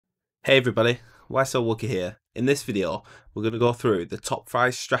Hey everybody, So Wookie here. In this video, we're going to go through the top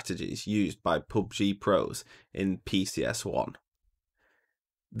 5 strategies used by PUBG pros in PCS1.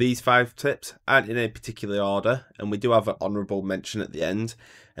 These 5 tips aren't in any particular order, and we do have an honourable mention at the end,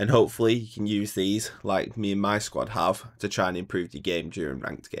 and hopefully you can use these, like me and my squad have, to try and improve your game during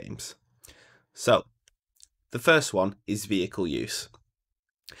ranked games. So, the first one is vehicle use.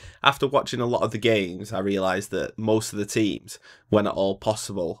 After watching a lot of the games, I realised that most of the teams, when at all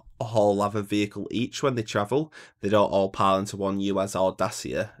possible, all have a vehicle each when they travel. They don't all pile into one US or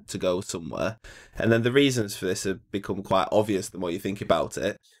Dacia to go somewhere. And then the reasons for this have become quite obvious the more you think about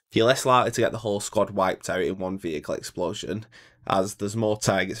it. You're less likely to get the whole squad wiped out in one vehicle explosion, as there's more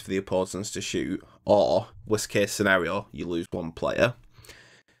targets for the opponents to shoot, or, worst case scenario, you lose one player.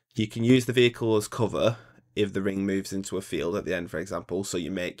 You can use the vehicle as cover if the ring moves into a field at the end, for example, so you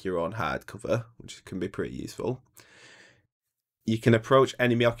make your own hard cover, which can be pretty useful. You can approach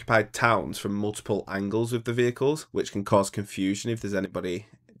enemy occupied towns from multiple angles with the vehicles, which can cause confusion if there's anybody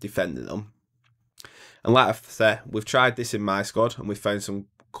defending them. And like I said, we've tried this in my squad and we've found some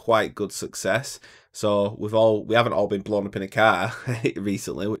quite good success. So we haven't all been blown up in a car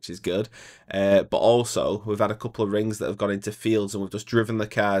recently, which is good. But also we've had a couple of rings that have gone into fields and we've just driven the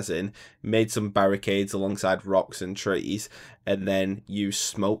cars in, made some barricades alongside rocks and trees, and then used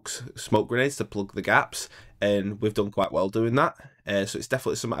smoke grenades to plug the gaps. And we've done quite well doing that. So it's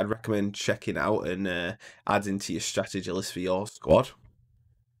definitely something I'd recommend checking out and adding to your strategy list for your squad.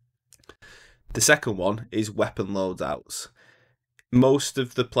 The second one is weapon loadouts. Most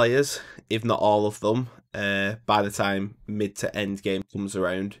of the players, if not all of them, by the time mid to end game comes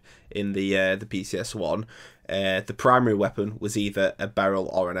around in the PCS1, the primary weapon was either a barrel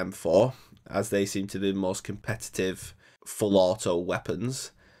or an M4, as they seem to be the most competitive full auto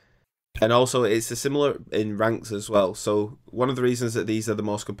weapons. And also, it's a similar in ranks as well. So one of the reasons that these are the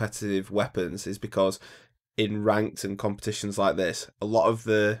most competitive weapons is because in ranked and competitions like this, a lot of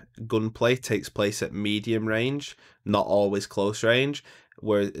the gunplay takes place at medium range, not always close range.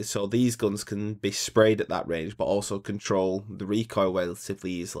 So these guns can be sprayed at that range, but also control the recoil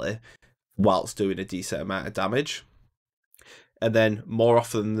relatively easily, whilst doing a decent amount of damage. And then, more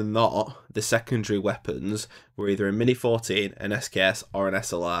often than not, the secondary weapons were either a Mini 14, an SKS, or an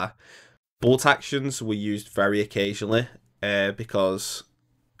SLR. Bolt actions were used very occasionally, because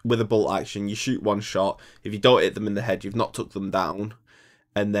with a bolt action, you shoot one shot. If you don't hit them in the head, you've not took them down,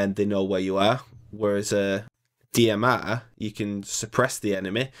 and then they know where you are. Whereas a DMR, you can suppress the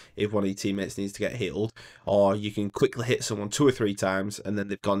enemy if one of your teammates needs to get healed, or you can quickly hit someone 2 or 3 times and then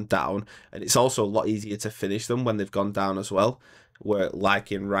they've gone down. And it's also a lot easier to finish them when they've gone down as well, where like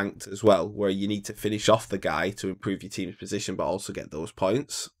in ranked as well, where you need to finish off the guy to improve your team's position but also get those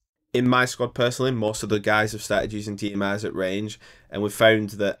points. In my squad personally, most of the guys have started using DMRs at range, and we've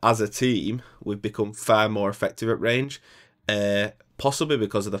found that as a team, we've become far more effective at range, possibly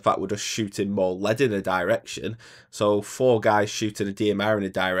because of the fact we're just shooting more lead in a direction. So 4 guys shooting a DMR in a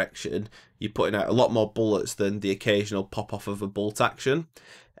direction, you're putting out a lot more bullets than the occasional pop off of a bolt action.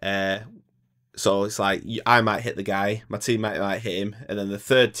 So it's like, I might hit the guy, my teammate might hit him, and then the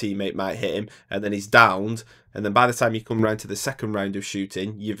third teammate might hit him, and then he's downed. And then by the time you come around to the second round of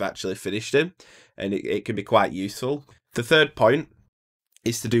shooting, you've actually finished him. And it can be quite useful. The third point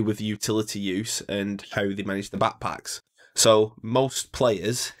is to do with utility use and how they manage the backpacks. So most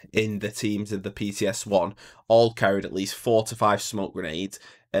players in the teams of the PCS1 all carried at least 4 to 5 smoke grenades,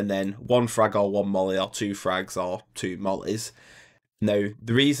 and then 1 frag or 1 molly, or 2 frags or 2 mollies. Now,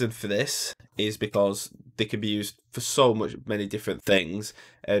 the reason for this is because they can be used for so many different things,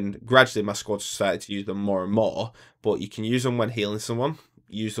 and gradually my squad started to use them more and more. But you can use them when healing someone,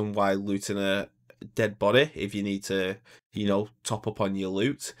 use them while looting a dead body if you need to, top up on your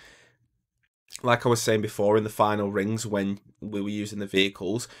loot. Like I was saying before, in the final rings when we were using the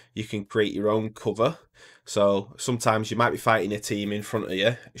vehicles, you can create your own cover. So sometimes you might be fighting a team in front of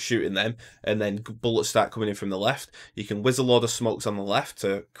you, shooting them, and then bullets start coming in from the left. You can whiz a load of smokes on the left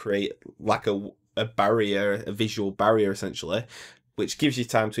to create like a barrier, a visual barrier essentially, which gives you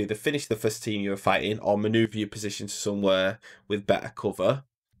time to either finish the first team you were fighting or maneuver your position to somewhere with better cover.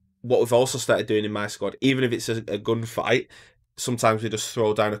 What we've also started doing in my squad, even if it's a gunfight, sometimes we just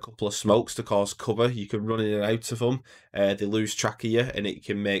throw down a couple of smokes to cause cover. You can run in and out of them. They lose track of you, and it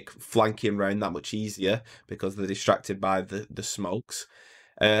can make flanking round that much easier because they're distracted by the smokes.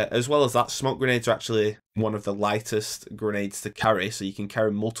 As well as that, smoke grenades are actually one of the lightest grenades to carry, so you can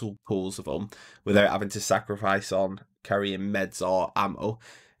carry multiple pools of them without having to sacrifice on carrying meds or ammo.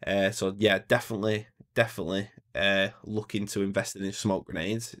 So yeah, definitely look into investing in smoke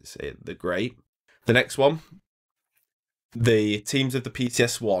grenades. They're great. The next one the teams of the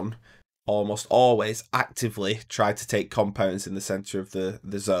PCS1 almost always actively try to take compounds in the centre of the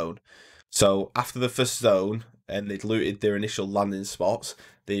zone. So after the first zone and they'd looted their initial landing spots,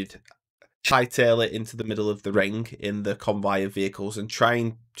 they'd hightail it into the middle of the ring in the convoy of vehicles and try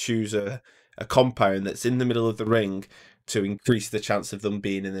and choose a compound that's in the middle of the ring to increase the chance of them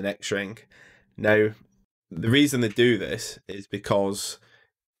being in the next ring. Now, the reason they do this is because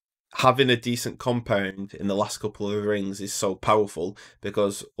having a decent compound in the last couple of rings is so powerful,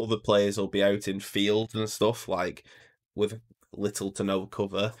 because other players will be out in field and stuff, like with little to no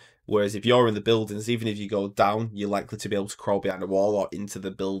cover. Whereas if you're in the buildings, even if you go down, you're likely to be able to crawl behind a wall or into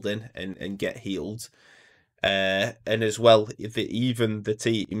the building and get healed. And as well, even the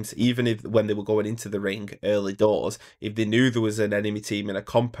teams, even if when they were going into the ring early doors, if they knew there was an enemy team in a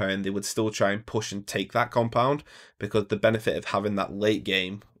compound, they would still try and push and take that compound, because the benefit of having that late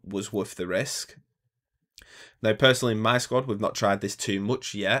game was worth the risk. Now, personally, in my squad, we've not tried this too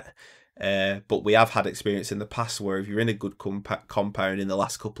much yet, but we have had experience in the past where if you're in a good compound in the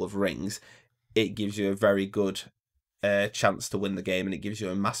last couple of rings, it gives you a very good chance to win the game, and it gives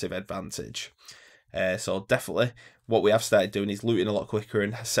you a massive advantage. So definitely what we have started doing is looting a lot quicker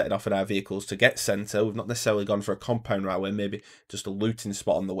and setting off in our vehicles to get centre. We've not necessarily gone for a compound right away, maybe just a looting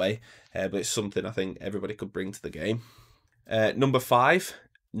spot on the way, but it's something I think everybody could bring to the game. Number 5,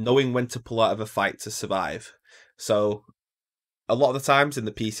 knowing when to pull out of a fight to survive. So a lot of the times in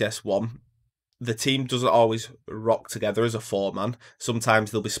the PCS1, the team doesn't always rock together as a 4-man.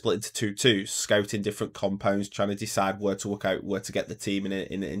 Sometimes they'll be split into 2-2s, scouting different compounds, trying to decide where to work out, where to get the team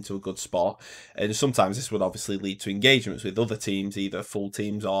into a good spot. And sometimes this would obviously lead to engagements with other teams, either full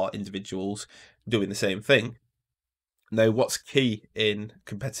teams or individuals doing the same thing. Now, what's key in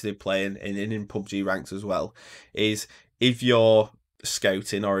competitive play and in PUBG ranks as well is if you're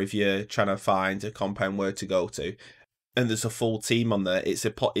scouting or if you're trying to find a compound where to go to, and there's a full team on there, it's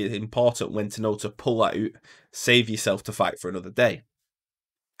important when to know to pull out, save yourself to fight for another day.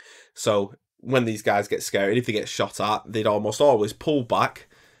 So when these guys get scared, if they get shot at, they'd almost always pull back,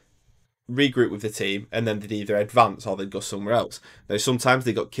 regroup with the team, and then they'd either advance or they'd go somewhere else. Now, sometimes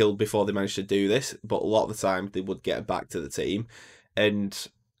they got killed before they managed to do this, but a lot of the time they would get back to the team. And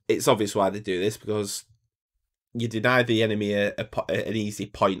it's obvious why they do this, because you deny the enemy an easy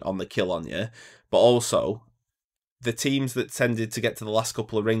point on the kill on you, but also the teams that tended to get to the last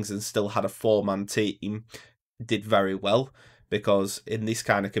couple of rings and still had a 4-man team did very well, because in this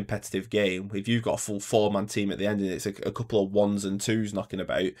kind of competitive game, if you've got a full 4-man team at the end and it's a couple of 1s and 2s knocking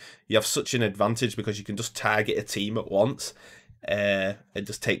about, you have such an advantage because you can just target a team at once and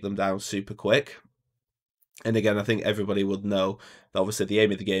just take them down super quick. And again, I think everybody would know that obviously the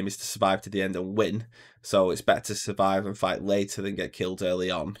aim of the game is to survive to the end and win. So it's better to survive and fight later than get killed early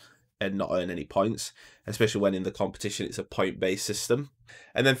on and not earn any points, especially when in the competition it's a point-based system.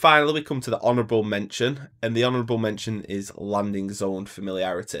 And then finally we come to the honourable mention, and the honourable mention is landing zone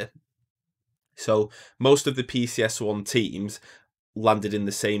familiarity. So most of the PCS1 teams landed in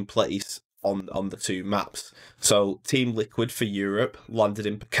the same place on the 2 maps. So Team Liquid for Europe landed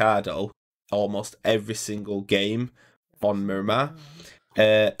in Picardo almost every single game on Miramar.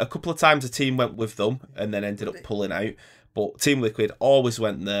 A couple of times a team went with them and then ended up pulling out, but Team Liquid always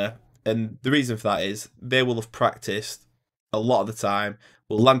went there. And the reason for that is they will have practiced a lot of the time.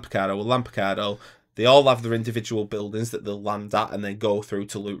 We'll land Picardo. They all have their individual buildings that they'll land at and then go through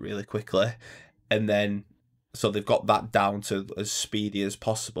to loot really quickly. And then, so they've got that down to as speedy as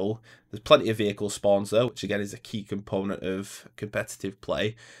possible. There's plenty of vehicle spawns though, which again is a key component of competitive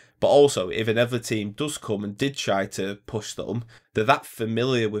play. But also, if another team does come and did try to push them, they're that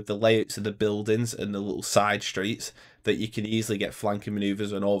familiar with the layouts of the buildings and the little side streets that you can easily get flanking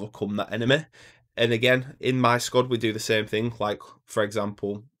maneuvers and overcome that enemy. And again, in my squad, we do the same thing. Like, for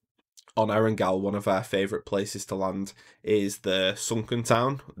example, on Erangel, one of our favourite places to land is the sunken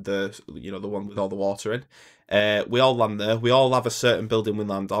town, the one with all the water in. We all land there. We all have a certain building we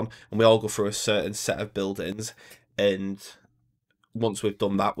land on, and we all go through a certain set of buildings. And once we've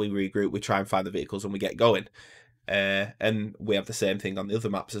done that, we regroup, we try and find the vehicles, and we get going. And we have the same thing on the other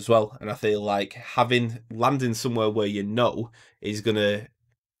maps as well. And I feel like landing somewhere where you know is going to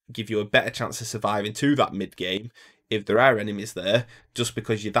give you a better chance of surviving to that mid-game if there are enemies there, just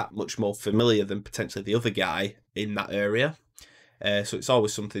because you're that much more familiar than potentially the other guy in that area. So it's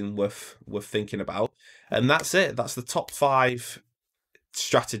always something worth thinking about. And that's it. That's the top 5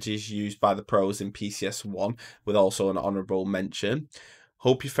 strategies used by the pros in PCS1, with also an honourable mention.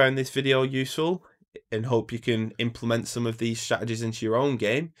 Hope you found this video useful, and hope you can implement some of these strategies into your own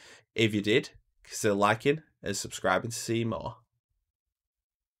game. If you did, consider liking and subscribing to see more.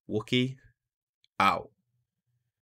 Wookie out.